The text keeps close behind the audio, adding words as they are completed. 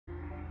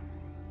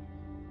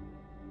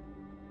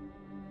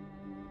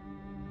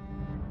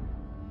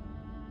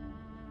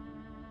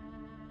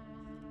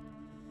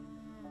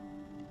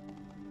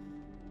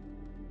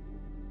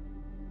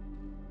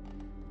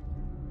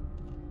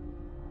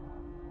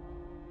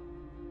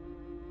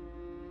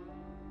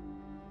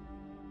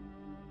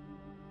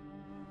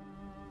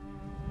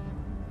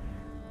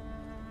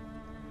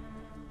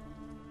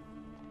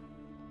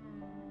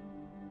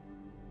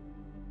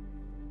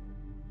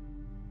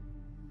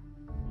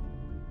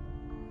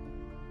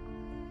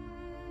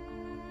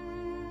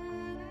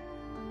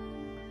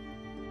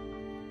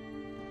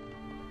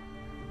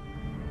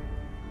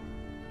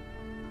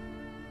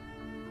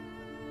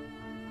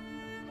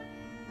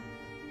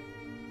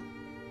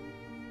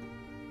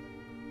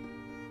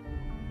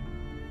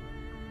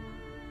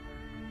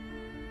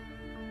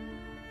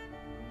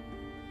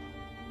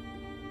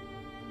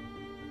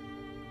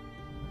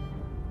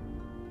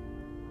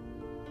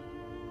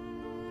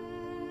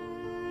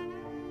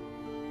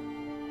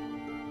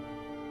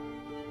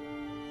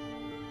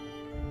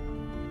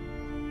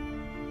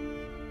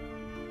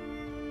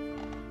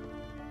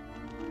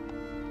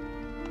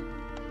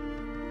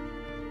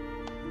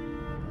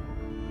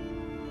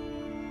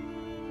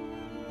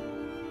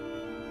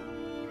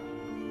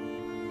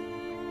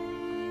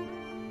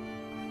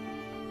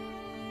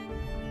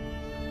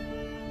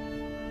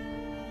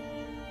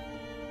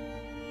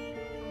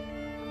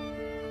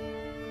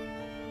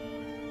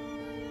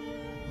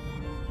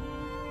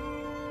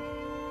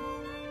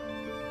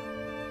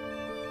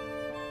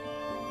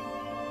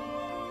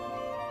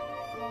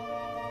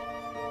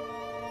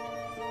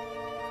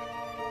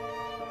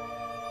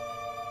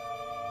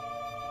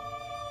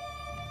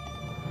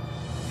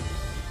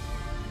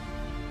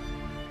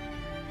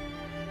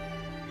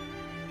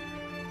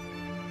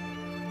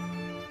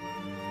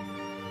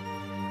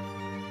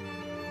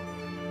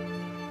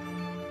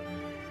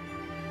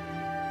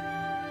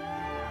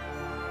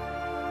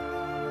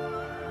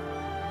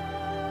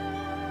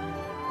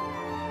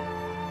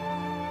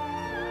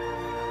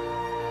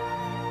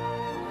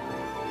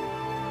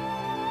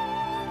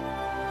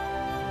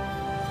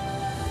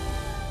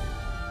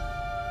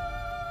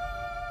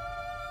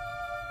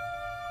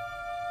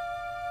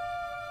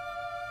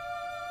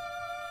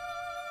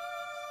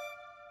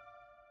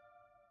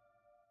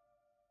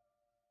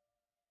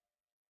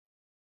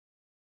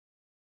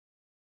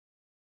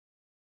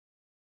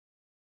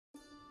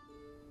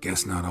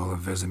Guess not all of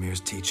Vesemir's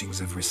teachings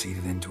have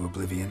receded into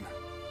oblivion.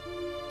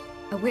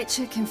 A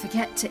Witcher can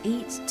forget to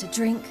eat, to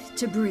drink,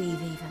 to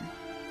breathe even.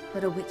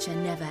 But a Witcher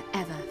never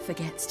ever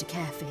forgets to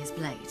care for his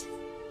blade.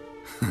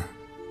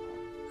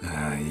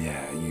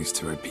 Yeah, I used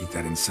to repeat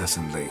that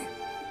incessantly.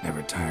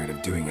 Never tired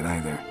of doing it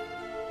either.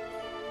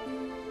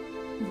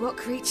 What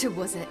creature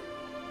was it?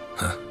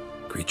 Huh?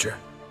 Creature?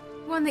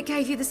 One that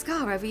gave you the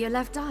scar over your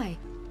left eye.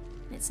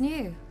 It's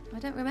new. I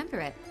don't remember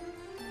it.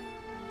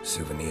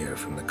 Souvenir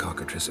from the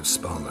Cockatrice of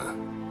Spala.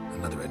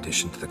 Another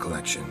addition to the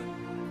collection.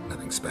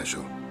 Nothing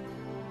special.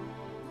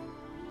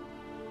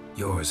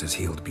 Yours has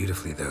healed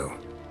beautifully, though.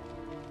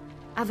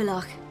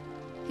 Avallac'h.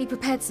 He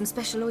prepared some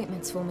special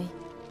ointments for me.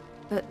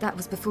 But that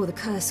was before the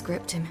curse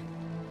gripped him.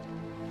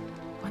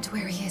 Wonder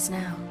where he is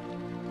now.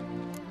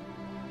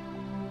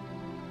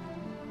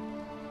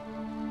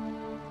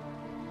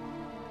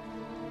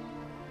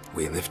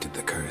 We lifted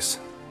the curse.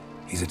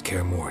 He's at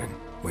Kaer Morhen,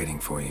 waiting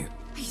for you.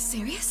 Are you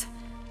serious?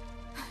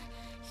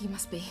 You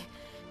must be.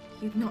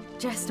 You'd not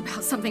jest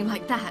about something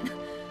like that.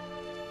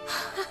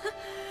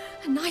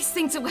 A nice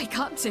thing to wake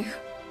up to.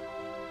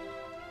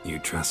 You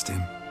trust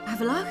him?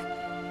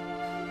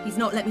 Avallac'h? He's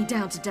not let me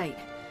down to date.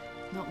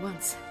 Not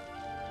once.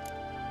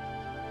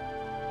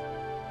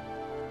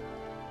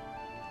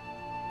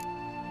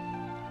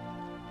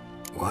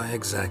 Why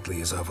exactly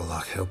is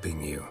Avallac'h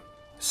helping you?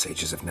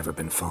 Sages have never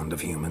been fond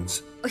of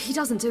humans. He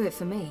doesn't do it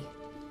for me.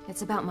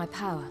 It's about my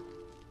power.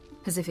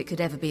 As if it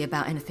could ever be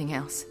about anything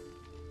else.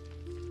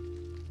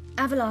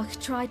 Avallac'h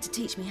tried to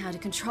teach me how to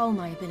control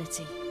my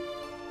ability.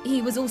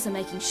 He was also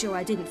making sure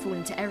I didn't fall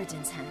into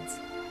Eredin's hands.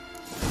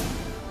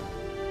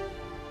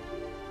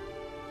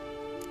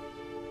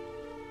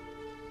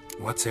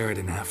 What's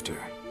Eredin after?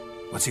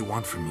 What's he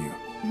want from you?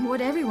 What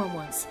everyone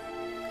wants.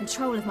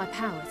 Control of my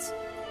powers.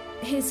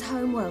 His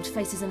homeworld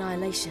faces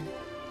annihilation.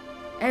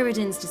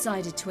 Eredin's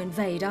decided to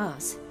invade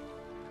ours.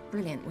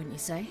 Brilliant, wouldn't you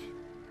say?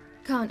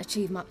 Can't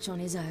achieve much on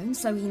his own,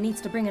 so he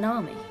needs to bring an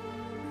army.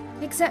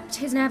 Except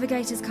his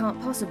navigators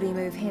can't possibly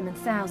move him and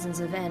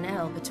thousands of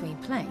NL between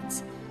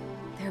planes.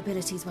 Their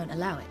abilities won't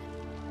allow it.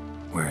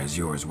 Whereas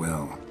yours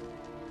will.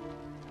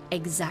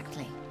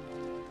 Exactly.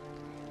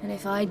 And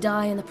if I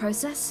die in the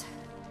process,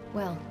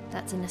 well,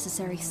 that's a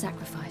necessary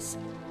sacrifice.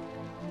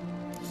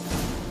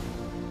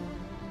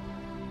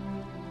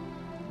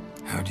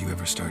 How'd you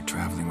ever start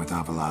traveling with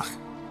Avallac'h?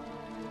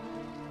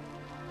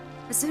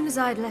 As soon as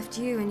I'd left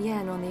you and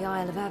Yen on the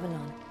Isle of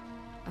Avalon,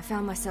 I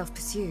found myself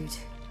pursued.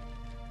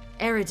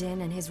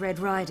 Eredin and his Red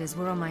Riders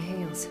were on my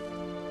heels.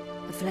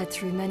 I fled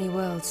through many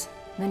worlds,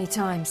 many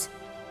times.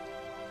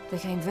 They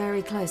came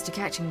very close to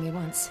catching me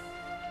once.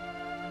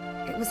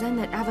 It was then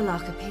that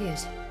Avallac'h appeared,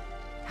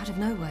 out of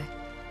nowhere.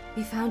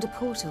 He found a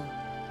portal,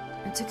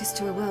 and took us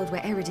to a world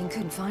where Eredin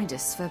couldn't find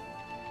us for,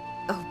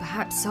 oh,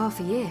 perhaps half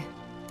a year.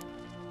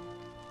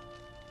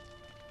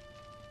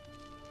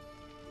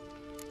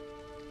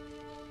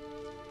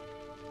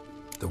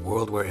 The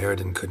world where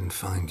Eredin couldn't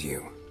find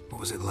you.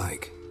 What was it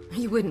like?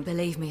 You wouldn't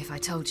believe me if I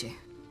told you.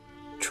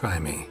 Try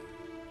me.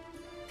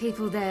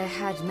 People there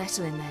had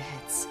metal in their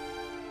heads.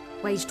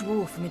 Waged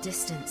war from a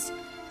distance,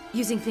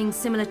 using things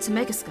similar to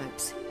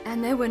megascopes.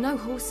 And there were no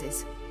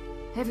horses.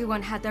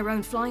 Everyone had their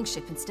own flying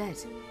ship instead.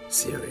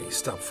 Siri,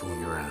 stop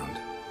fooling around.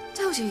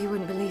 Told you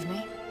wouldn't believe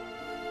me.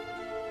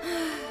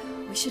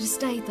 We should have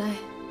stayed there.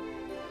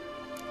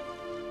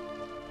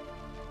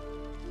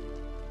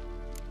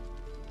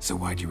 So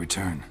why'd you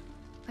return?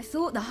 I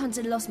thought the hunt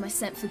had lost my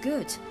scent for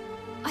good.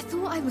 I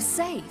thought I was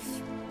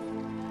safe.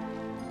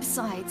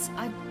 Besides,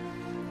 I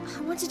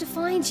wanted to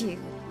find you.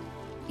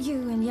 You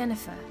and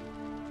Yennefer.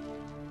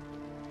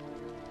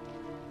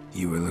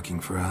 You were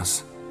looking for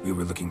us. We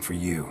were looking for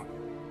you.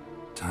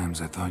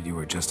 Times I thought you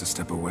were just a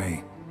step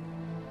away.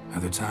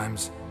 Other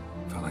times,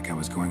 felt like I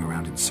was going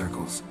around in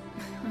circles.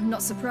 I'm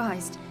not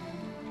surprised.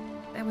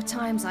 There were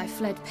times I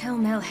fled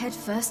pell-mell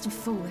headfirst and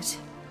forward.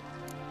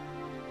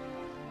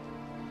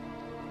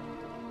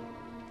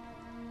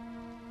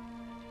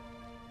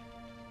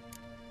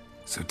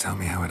 So tell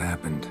me how it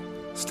happened,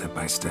 step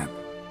by step.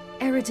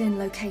 Eredin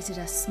located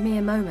us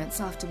mere moments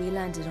after we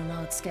landed on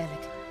Ard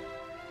Skellig.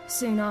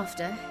 Soon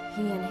after,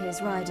 he and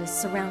his riders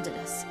surrounded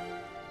us.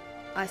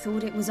 I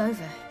thought it was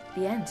over,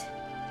 the end.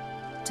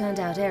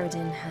 Turned out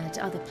Eredin had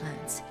other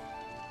plans.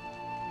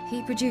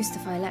 He produced the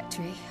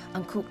phylactery,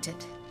 uncorked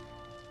it.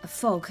 A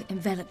fog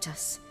enveloped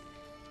us,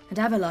 and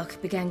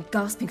Avallac'h began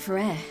gasping for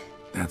air.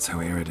 That's how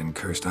Eredin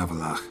cursed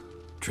Avallac'h,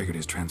 triggered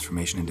his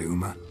transformation into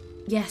Uma?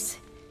 Yes.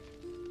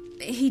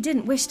 He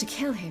didn't wish to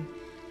kill him.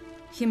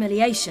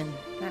 Humiliation,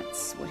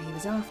 that's what he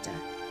was after.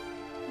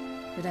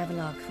 But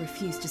Avallac'h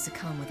refused to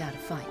succumb without a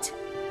fight.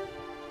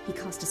 He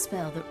cast a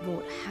spell that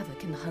wrought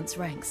havoc in the hunt's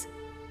ranks.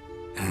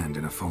 And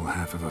in a full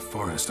half of a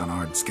forest on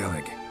Ard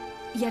Skellig.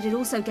 Yet it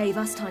also gave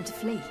us time to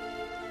flee.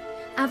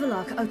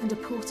 Avallac'h opened a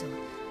portal.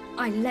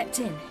 I leapt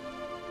in.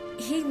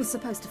 He was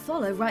supposed to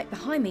follow right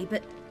behind me,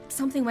 but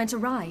something went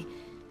awry.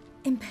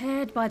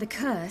 Impaired by the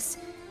curse,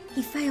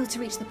 he failed to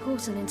reach the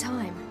portal in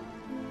time.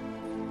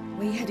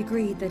 We had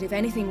agreed that if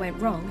anything went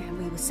wrong and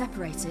we were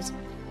separated,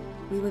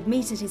 We would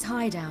meet at his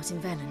hideout in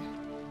Velen.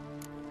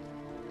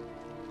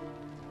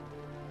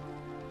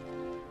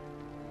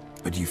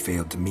 But you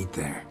failed to meet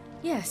there.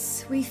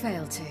 Yes, we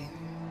failed to.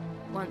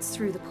 Once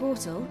through the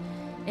portal,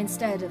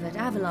 instead of at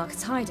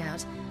Avalok's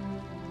hideout,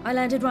 I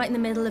landed right in the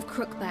middle of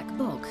Crookback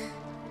Bog.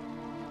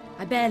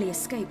 I barely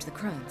escaped the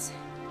crones.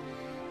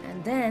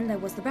 And then there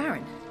was the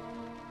Baron.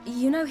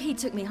 You know, he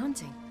took me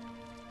hunting.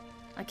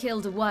 I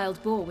killed a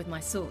wild boar with my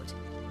sword.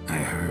 I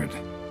heard.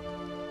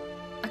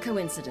 A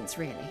coincidence,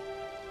 really.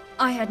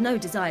 I had no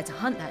desire to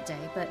hunt that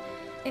day, but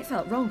it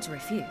felt wrong to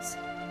refuse.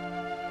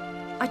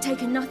 I'd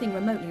taken nothing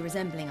remotely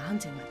resembling a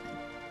hunting weapon.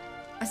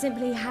 I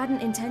simply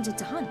hadn't intended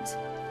to hunt.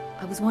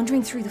 I was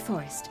wandering through the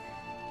forest,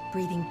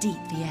 breathing deep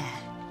the air.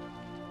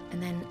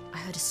 And then I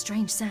heard a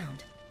strange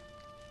sound.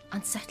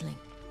 Unsettling.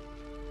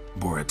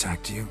 Boar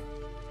attacked you?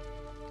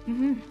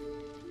 Mm-hmm.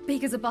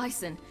 Big as a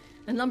bison,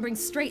 and lumbering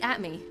straight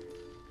at me.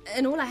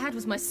 And all I had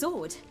was my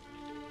sword.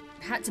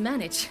 Had to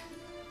manage.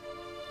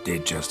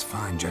 Did just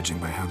fine, judging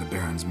by how the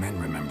Baron's men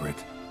remember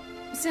it.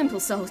 Simple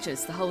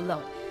soldiers, the whole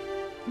lot.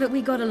 But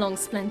we got along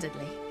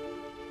splendidly.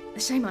 A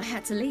shame I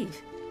had to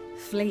leave.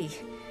 Flee.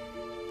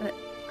 But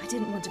I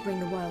didn't want to bring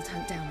the wild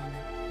hunt down on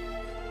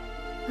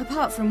them.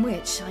 Apart from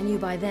which, I knew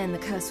by then the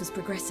curse was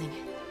progressing.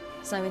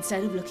 So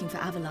instead of looking for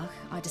Avalok,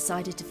 I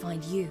decided to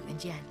find you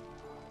and Yen.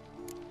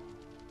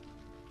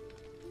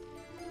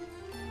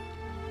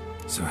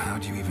 So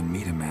how'd you even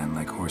meet a man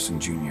like Horson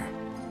Jr.?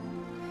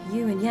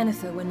 You and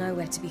Yennefer were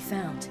nowhere to be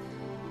found,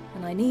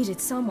 and I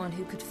needed someone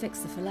who could fix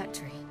the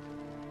phylactery.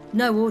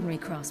 No ordinary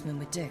craftsman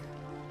would do.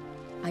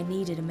 I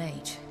needed a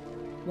mage,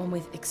 one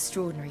with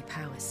extraordinary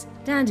powers.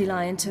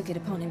 Dandelion took it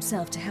upon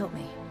himself to help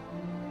me.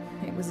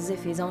 It was as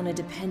if his honor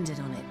depended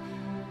on it.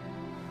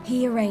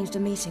 He arranged a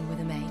meeting with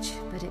a mage,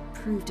 but it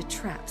proved a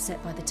trap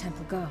set by the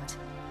temple guard.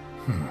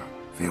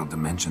 Failed to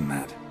mention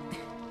that.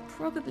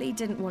 Probably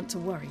didn't want to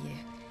worry you.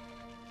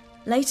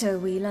 Later,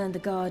 we learned the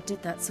guard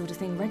did that sort of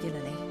thing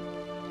regularly,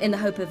 in the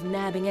hope of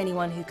nabbing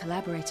anyone who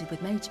collaborated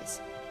with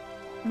mages.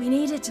 We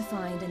needed to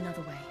find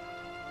another way.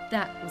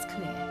 That was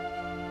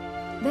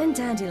clear. Then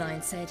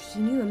Dandelion said he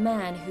knew a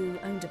man who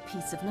owned a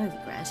piece of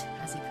Novigrad,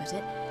 as he put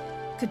it,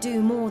 could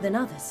do more than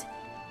others.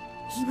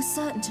 He was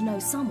certain to know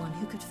someone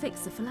who could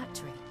fix the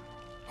phylactery.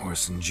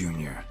 Horson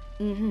Jr.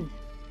 Mm-hmm.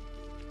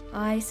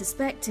 I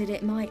suspected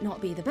it might not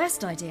be the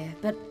best idea,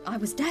 but I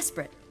was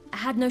desperate. I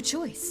had no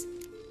choice.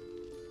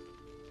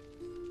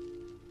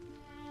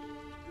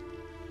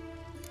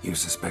 You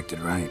suspected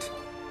right.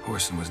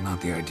 Horson was not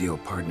the ideal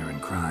partner in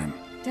crime.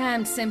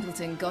 Damned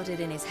simpleton got it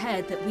in his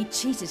head that we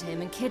cheated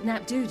him and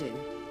kidnapped Dudu.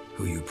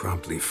 Who you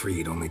promptly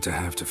freed only to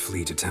have to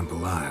flee to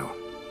Temple Isle.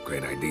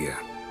 Great idea.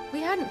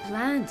 We hadn't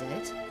planned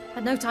it.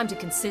 Had no time to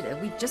consider.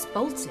 We just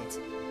bolted.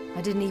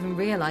 I didn't even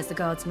realize the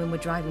guardsmen were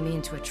driving me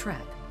into a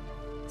trap.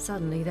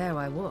 Suddenly there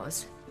I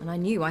was, and I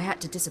knew I had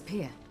to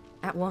disappear.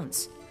 At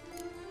once.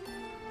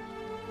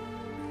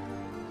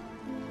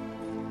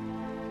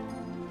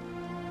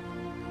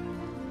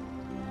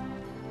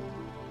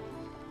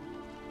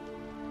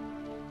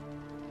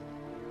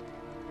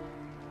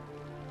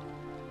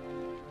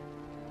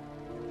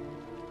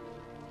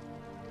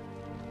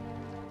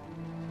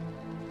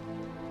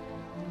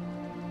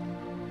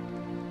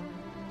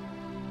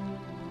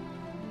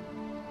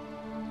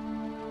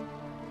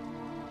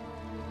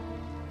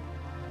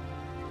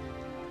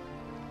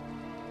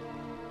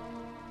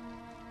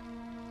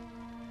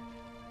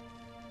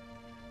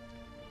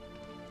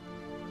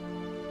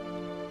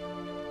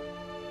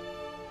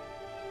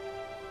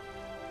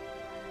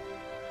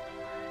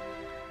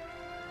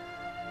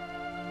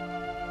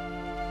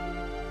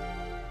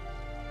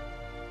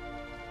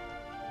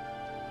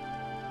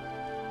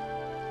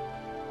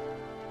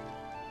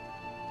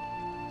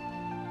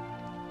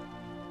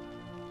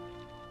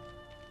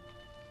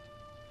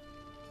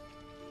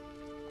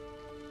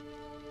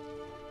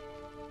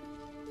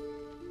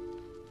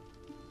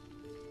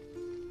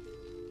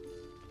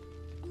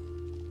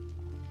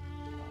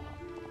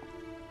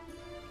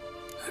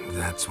 And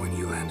that's when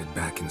you landed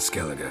back in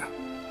Skellige.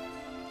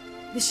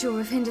 The shore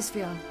of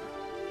Hindisfjord.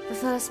 The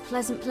first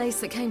pleasant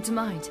place that came to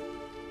mind.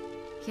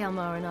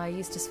 Hjalmar and I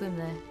used to swim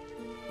there.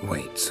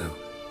 Wait, so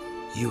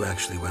you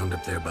actually wound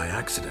up there by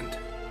accident?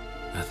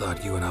 I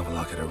thought you and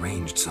Avalok had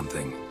arranged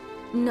something.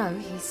 No,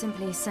 he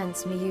simply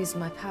sensed me use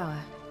my power.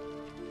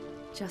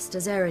 Just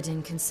as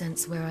Eredin can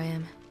sense where I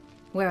am,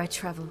 where I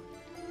travel.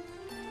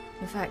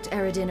 In fact,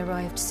 Eredin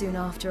arrived soon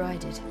after I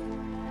did,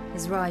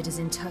 his riders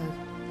in tow.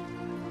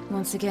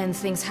 Once again,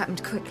 things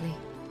happened quickly.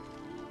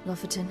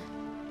 Lofoten,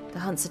 the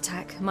hunt's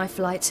attack, my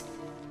flight.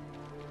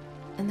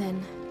 And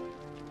then,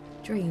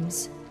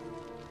 dreams.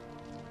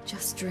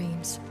 Just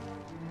dreams.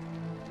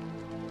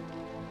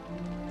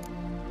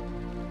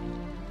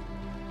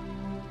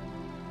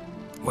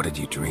 What did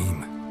you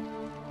dream?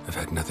 I've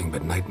had nothing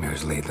but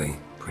nightmares lately.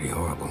 Pretty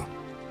horrible.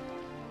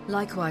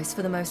 Likewise,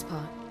 for the most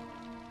part.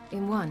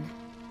 In one,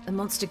 a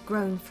monster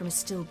grown from a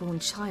stillborn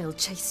child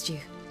chased you.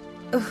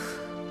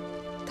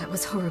 Ugh, that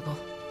was horrible.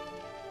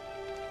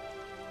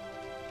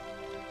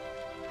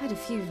 I had a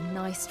few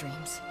nice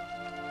dreams.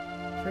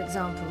 For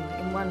example,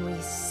 in one we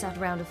sat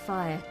around a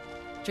fire,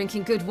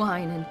 drinking good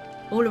wine, and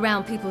all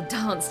around people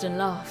danced and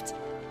laughed.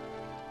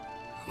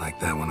 I like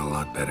that one a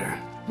lot better.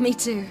 Me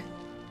too.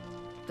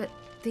 But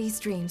these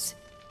dreams,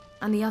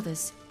 and the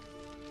others,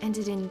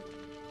 ended in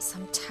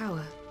some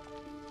tower.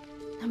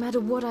 No matter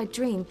what I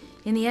dream,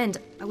 in the end,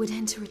 I would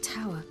enter a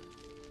tower.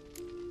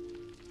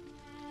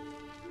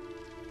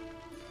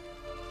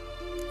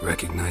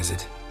 Recognize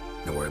it?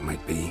 Know where it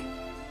might be?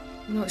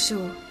 Not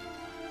sure.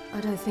 I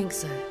don't think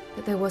so.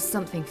 But there was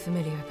something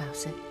familiar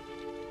about it.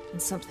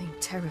 And something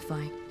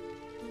terrifying.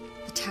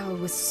 The tower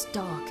was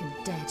stark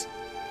and dead.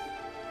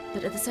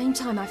 But at the same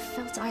time, I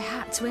felt I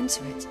had to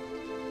enter it.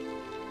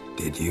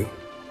 Did you?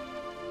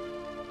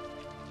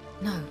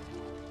 No.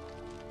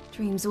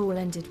 Dreams all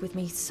ended with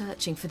me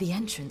searching for the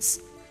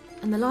entrance.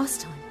 And the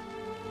last time,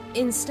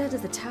 instead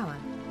of the tower,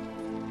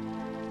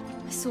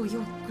 I saw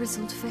your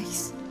grizzled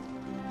face.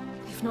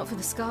 If not for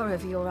the scar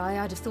over your eye,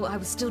 I'd have thought I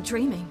was still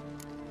dreaming.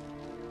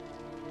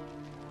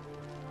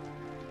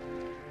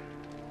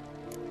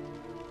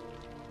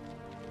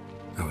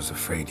 I was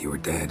afraid you were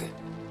dead.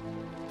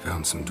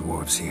 Found some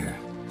dwarves here.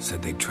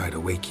 Said they'd try to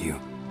wake you,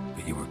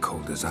 but you were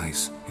cold as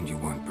ice and you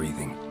weren't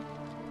breathing.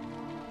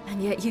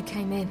 And yet you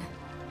came in.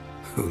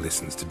 Who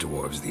listens to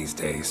dwarves these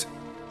days?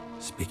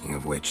 Speaking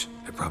of which,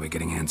 they're probably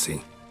getting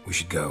antsy. We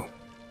should go.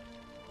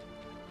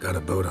 Got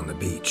a boat on the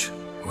beach.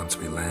 Once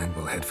we land,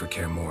 we'll head for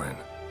Kaer Morhen.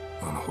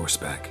 On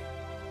horseback.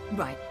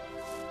 Right.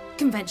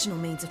 Conventional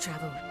means of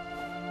travel.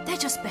 They're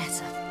just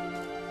better.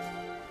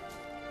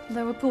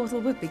 Though a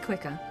portal would be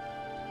quicker.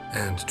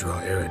 And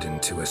draw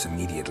Eredin to us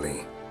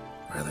immediately.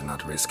 Rather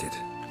not risk it.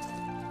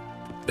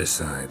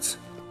 Besides,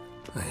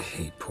 I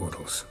hate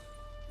portals.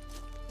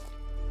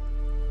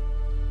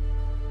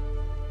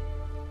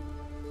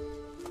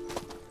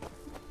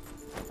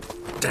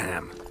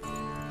 Damn.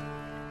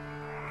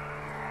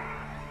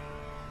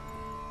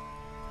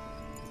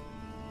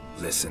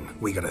 Listen,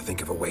 we gotta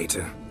think of a way to...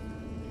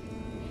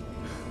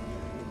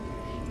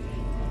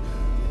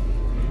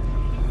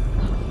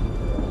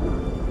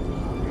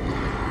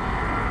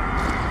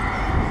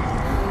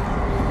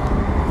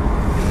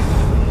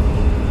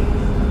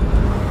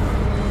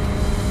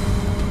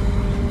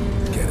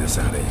 Get us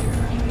out of here.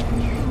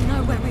 They'll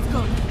know where we've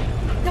gone.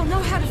 They'll know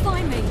how to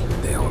find me.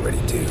 They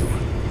already do.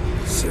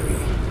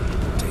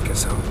 Ciri, take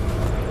us home.